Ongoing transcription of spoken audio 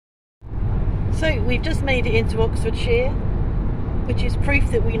So we've just made it into Oxfordshire, which is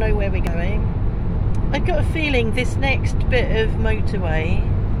proof that we know where we're going. I've got a feeling this next bit of motorway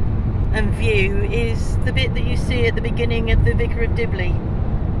and view is the bit that you see at the beginning of the Vicar of Dibley.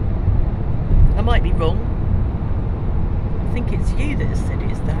 I might be wrong. I think it's you that has said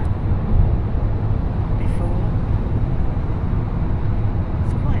it's that before.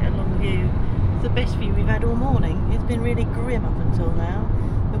 It's quite a long view. It's the best view we've had all morning. It's been really grim up until now.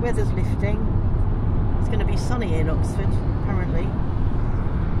 The weather's lifting. It's going to be sunny in Oxford, apparently,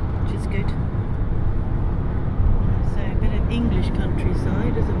 which is good. So a bit of English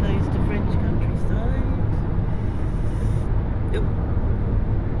countryside as opposed to French countryside. Oh.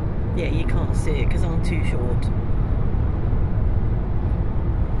 Yeah, you can't see it because I'm too short.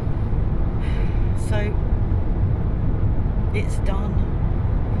 So it's done.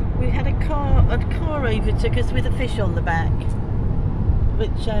 We had a car overtook us with a fish on the back,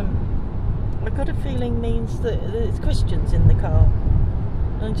 which I've got a feeling means that there's Christians in the car.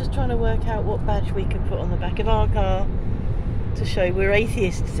 And I'm just trying to work out what badge we can put on the back of our car to show we're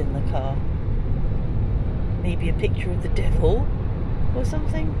atheists in the car. Maybe a picture of the devil or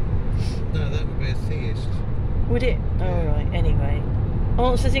something? No, that would be a theist. Would it? Yeah. Alright, anyway.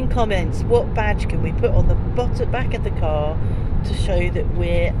 Answers in comments. What badge can we put on the back of the car to show that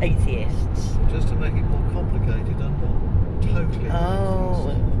we're atheists? Just to make it more complicated, I'm not totally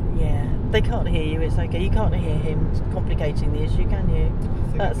Oh, yeah. They can't hear you, it's okay. You can't hear him complicating the issue, can you?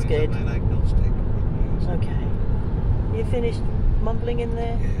 That's good. I'm agnostic. Okay. You finished mumbling in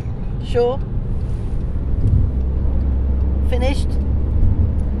there? Yeah. Sure? Finished?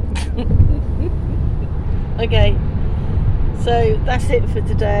 Okay. So that's it for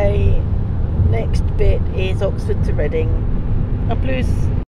today. Next bit is Oxford to Reading. A plus.